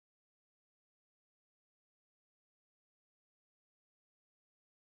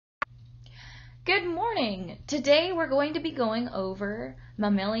Good morning! Today we're going to be going over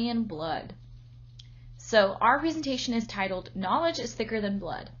mammalian blood. So our presentation is titled Knowledge is Thicker Than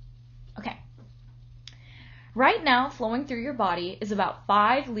Blood. Okay. Right now, flowing through your body is about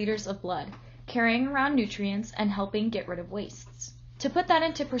 5 liters of blood, carrying around nutrients and helping get rid of wastes. To put that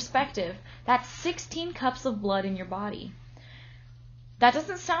into perspective, that's 16 cups of blood in your body. That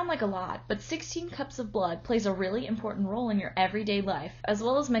doesn't sound like a lot, but 16 cups of blood plays a really important role in your everyday life, as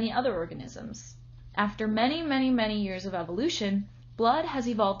well as many other organisms. After many years of evolution, blood has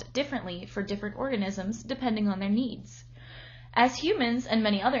evolved differently for different organisms depending on their needs. As humans and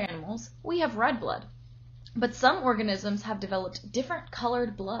many other animals, we have red blood. But some organisms have developed different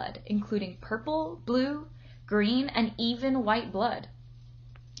colored blood, including purple, blue, green, and even white blood.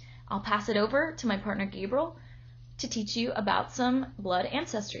 I'll pass it over to my partner Gabriel to teach you about some blood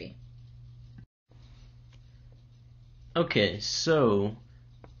ancestry. Okay, so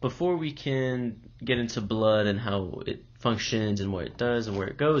before we can get into blood and how it functions and what it does and where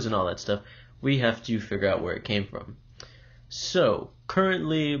it goes and all that stuff, we have to figure out where it came from. So,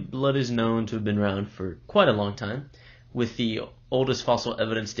 currently, blood is known to have been around for quite a long time, with the oldest fossil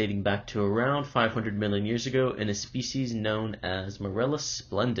evidence dating back to around 500 million years ago in a species known as Marella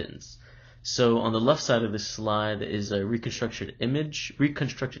splendens. So on the left side of this slide is a reconstructed image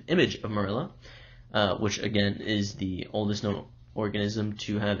of Marella, which again is the oldest known organism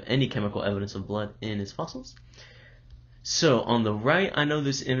to have any chemical evidence of blood in its fossils. So on the right, I know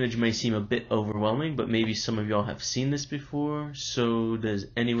this image may seem a bit overwhelming, but maybe some of y'all have seen this before. So does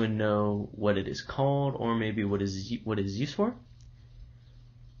anyone know what it is called, or maybe what is used for?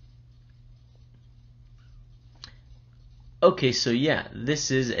 Okay, so yeah, this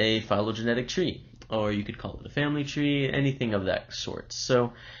is a phylogenetic tree, or you could call it a family tree, anything of that sort.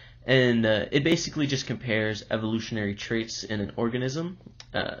 So, it basically just compares evolutionary traits in an organism.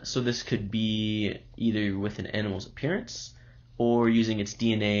 So this could be either with an animal's appearance, or using its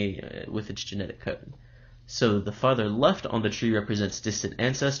DNA with its genetic code. So the farther left on the tree represents distant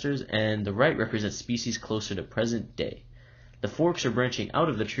ancestors, and the right represents species closer to present day. The forks or branching out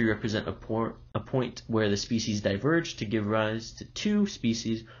of the tree represent a point where the species diverge to give rise to 2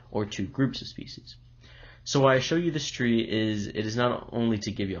 species or 2 groups of species. So why I show you this tree is it is not only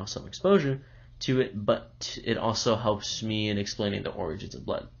to give you all some exposure to it, but it also helps me in explaining the origins of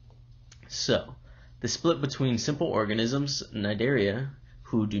blood. So, the split between simple organisms, Cnidaria,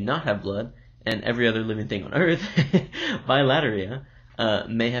 who do not have blood, and every other living thing on Earth, Bilateria,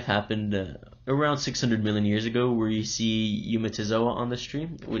 may have happened around 600 million years ago, where you see Eumetozoa on this tree.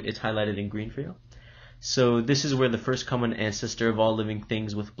 It's highlighted in green for you. So this is where the first common ancestor of all living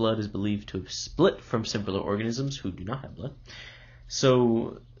things with blood is believed to have split from simpler organisms who do not have blood.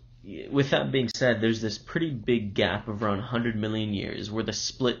 So with that being said, there's this pretty big gap of around 100 million years where the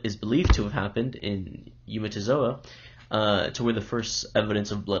split is believed to have happened in Eumetozoa to where the first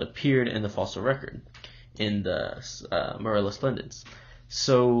evidence of blood appeared in the fossil record in the Marella splendens.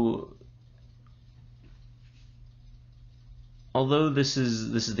 So although this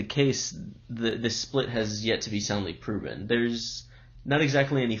is the case, this split has yet to be soundly proven. There's not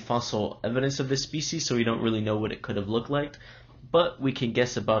exactly any fossil evidence of this species, so we don't really know what it could have looked like, but we can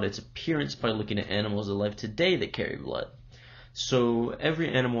guess about its appearance by looking at animals alive today that carry blood. So every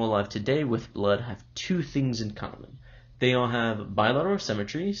animal alive today with blood have 2 things in common. They all have bilateral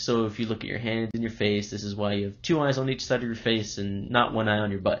symmetry, so if you look at your hands and your face, this is why you have 2 eyes on each side of your face and not 1 eye on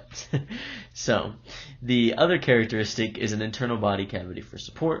your butt. So, the other characteristic is an internal body cavity for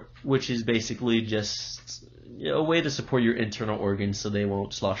support, which is basically just a way to support your internal organs so they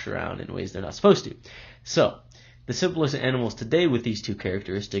won't slosh around in ways they're not supposed to. So, the simplest animals today with these 2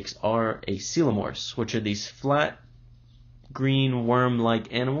 characteristics are a coelomorphs, which are these flat, green,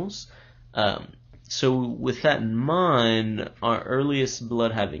 worm-like animals. So with that in mind, our earliest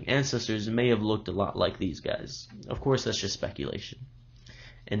blood-having ancestors may have looked a lot like these guys. Of course, that's just speculation.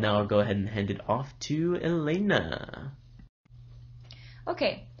 And now I'll go ahead and hand it off to Elena.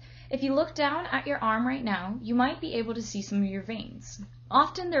 Okay, if you look down at your arm right now, you might be able to see some of your veins.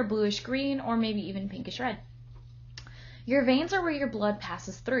 Often they're bluish green or maybe even pinkish red. Your veins are where your blood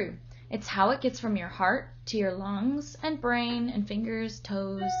passes through. It's how it gets from your heart to your lungs and brain and fingers,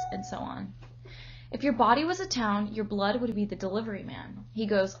 toes, and so on. If your body was a town, your blood would be the delivery man. He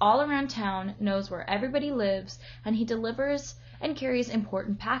goes all around town, knows where everybody lives, and he delivers and carries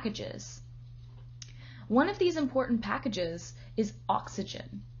important packages. One of these important packages is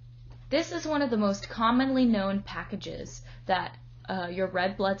oxygen. This is one of the most commonly known packages that your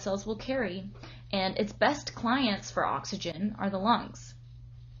red blood cells will carry, and its best clients for oxygen are the lungs.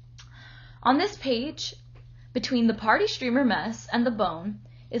 On this page, between the party streamer mess and the bone,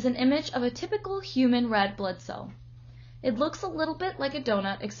 is an image of a typical human red blood cell. It looks a little bit like a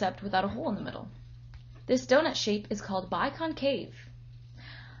donut except without a hole in the middle. This donut shape is called biconcave.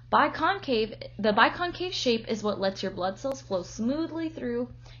 The biconcave shape is what lets your blood cells flow smoothly through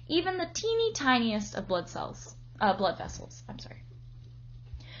even the teeny tiniest of blood vessels.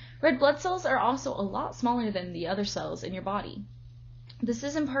 Red blood cells are also a lot smaller than the other cells in your body. This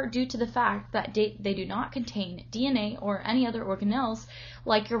is in part due to the fact that they do not contain DNA or any other organelles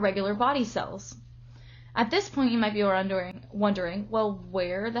like your regular body cells. At this point, you might be wondering, well,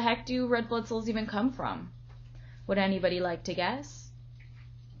 where the heck do red blood cells even come from? Would anybody like to guess?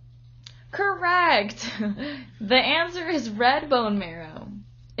 Correct! The answer is red bone marrow.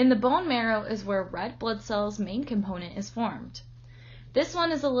 In the bone marrow is where red blood cells' main component is formed. This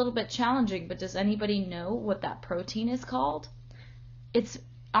one is a little bit challenging, but does anybody know what that protein is called? It's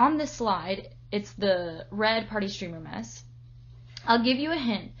on this slide. It's the red party streamer mess. I'll give you a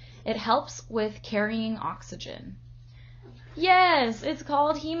hint. It helps with carrying oxygen. Yes, it's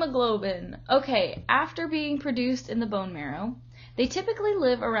called hemoglobin. Okay, after being produced in the bone marrow, they typically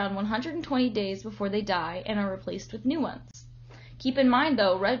live around 120 days before they die and are replaced with new ones. Keep in mind,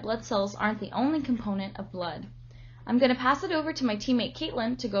 though, red blood cells aren't the only component of blood. I'm going to pass it over to my teammate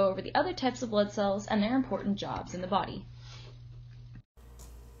Caitlin to go over the other types of blood cells and their important jobs in the body.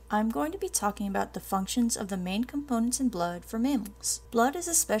 I'm going to be talking about the functions of the main components in blood for mammals. Blood is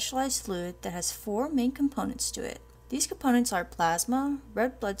a specialized fluid that has 4 main components to it. These components are plasma,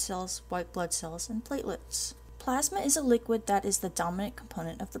 red blood cells, white blood cells, and platelets. Plasma is a liquid that is the dominant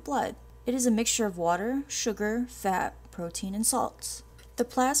component of the blood. It is a mixture of water, sugar, fat, protein, and salts. The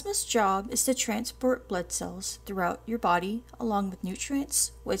plasma's job is to transport blood cells throughout your body along with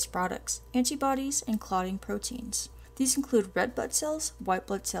nutrients, waste products, antibodies, and clotting proteins. These include red blood cells, white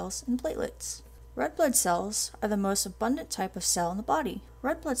blood cells, and platelets. Red blood cells are the most abundant type of cell in the body.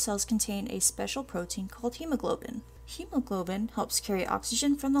 Red blood cells contain a special protein called hemoglobin. Hemoglobin helps carry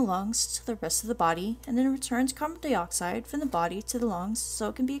oxygen from the lungs to the rest of the body and then returns carbon dioxide from the body to the lungs so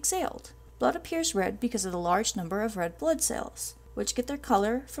it can be exhaled. Blood appears red because of the large number of red blood cells, which get their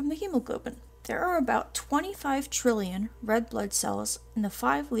color from the hemoglobin. There are about 25 trillion red blood cells in the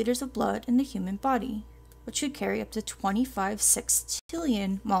 5 liters of blood in the human body, which should carry up to 25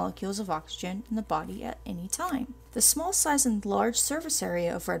 sextillion molecules of oxygen in the body at any time. The small size and large surface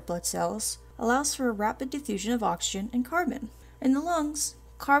area of red blood cells allows for a rapid diffusion of oxygen and carbon. In the lungs,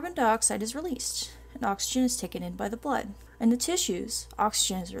 carbon dioxide is released, and oxygen is taken in by the blood. In the tissues,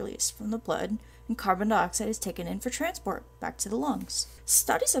 oxygen is released from the blood, and carbon dioxide is taken in for transport back to the lungs.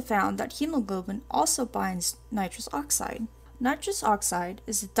 Studies have found that hemoglobin also binds nitrous oxide. Nitrous oxide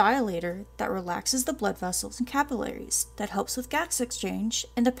is a dilator that relaxes the blood vessels and capillaries that helps with gas exchange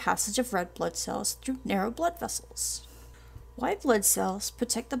and the passage of red blood cells through narrow blood vessels. White blood cells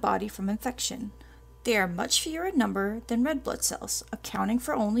protect the body from infection. They are much fewer in number than red blood cells, accounting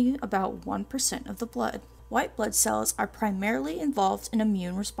for only about 1% of the blood. White blood cells are primarily involved in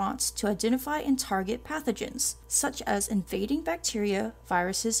immune response to identify and target pathogens, such as invading bacteria,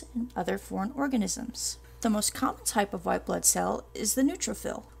 viruses, and other foreign organisms. The most common type of white blood cell is the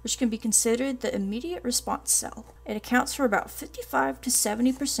neutrophil, which can be considered the immediate response cell. It accounts for about 55 to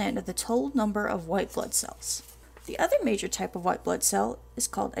 70% of the total number of white blood cells. The other major type of white blood cell is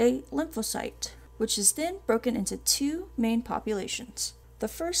called a lymphocyte, which is then broken into 2 main populations. The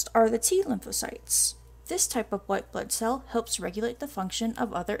first are the T lymphocytes. This type of white blood cell helps regulate the function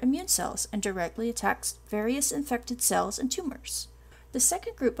of other immune cells and directly attacks various infected cells and tumors. The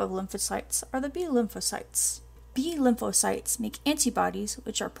second group of lymphocytes are the B lymphocytes. B lymphocytes make antibodies,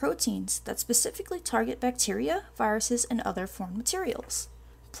 which are proteins that specifically target bacteria, viruses, and other foreign materials.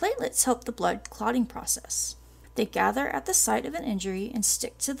 Platelets help the blood clotting process. They gather at the site of an injury and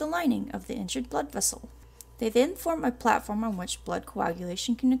stick to the lining of the injured blood vessel. They then form a platform on which blood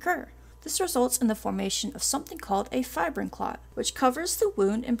coagulation can occur. This results in the formation of something called a fibrin clot, which covers the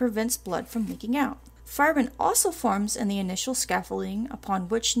wound and prevents blood from leaking out. Fibrin also forms in the initial scaffolding upon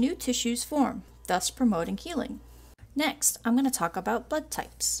which new tissues form, thus promoting healing. Next, I'm going to talk about blood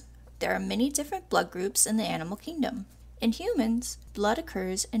types. There are many different blood groups in the animal kingdom. In humans, blood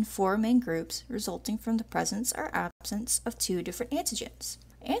occurs in 4 main groups resulting from the presence or absence of 2 different antigens.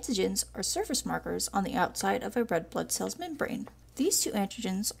 Antigens are surface markers on the outside of a red blood cell's membrane. These 2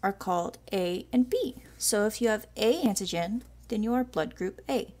 antigens are called A and B. So if you have A antigen, then you are blood group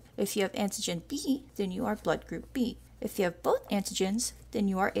A. If you have antigen B, then you are blood group B. If you have both antigens, then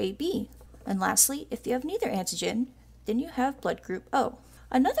you are AB. And lastly, if you have neither antigen, then you have blood group O.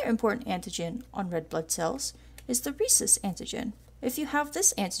 Another important antigen on red blood cells is the rhesus antigen. If you have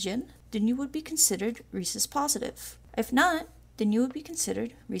this antigen, then you would be considered rhesus positive. If not, then you would be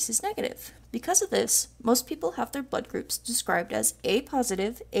considered rhesus negative. Because of this, most people have their blood groups described as A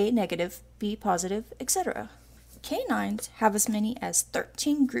positive, A negative, B positive, etc. Canines have as many as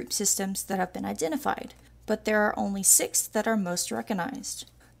 13 group systems that have been identified, but there are only 6 that are most recognized.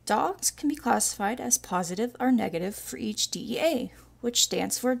 Dogs can be classified as positive or negative for each DEA, which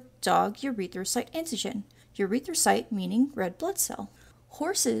stands for dog erythrocyte antigen, erythrocyte meaning red blood cell.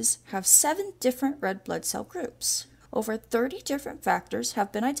 Horses have 7 different red blood cell groups. Over 30 different factors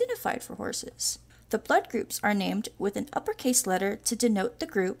have been identified for horses. The blood groups are named with an uppercase letter to denote the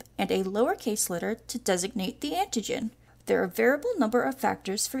group and a lowercase letter to designate the antigen. There are a variable number of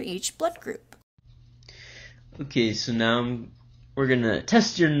factors for each blood group. Okay, so now we're going to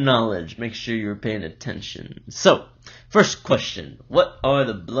test your knowledge. Make sure you're paying attention. So, first question. What are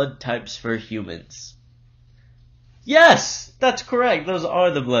the blood types for humans? Yes, that's correct. Those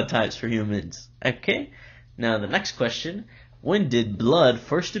are the blood types for humans. Okay, now the next question. When did blood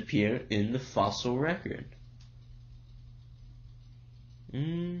first appear in the fossil record?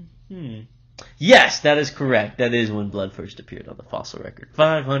 Yes, that is correct. That is when blood first appeared on the fossil record.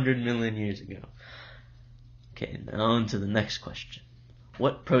 500 million years ago. Okay, now on to the next question.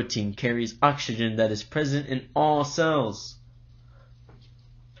 What protein carries oxygen that is present in all cells?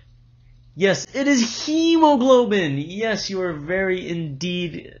 Yes, it is hemoglobin. Yes, you are very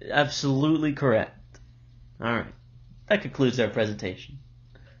indeed absolutely correct. Alright, that concludes our presentation.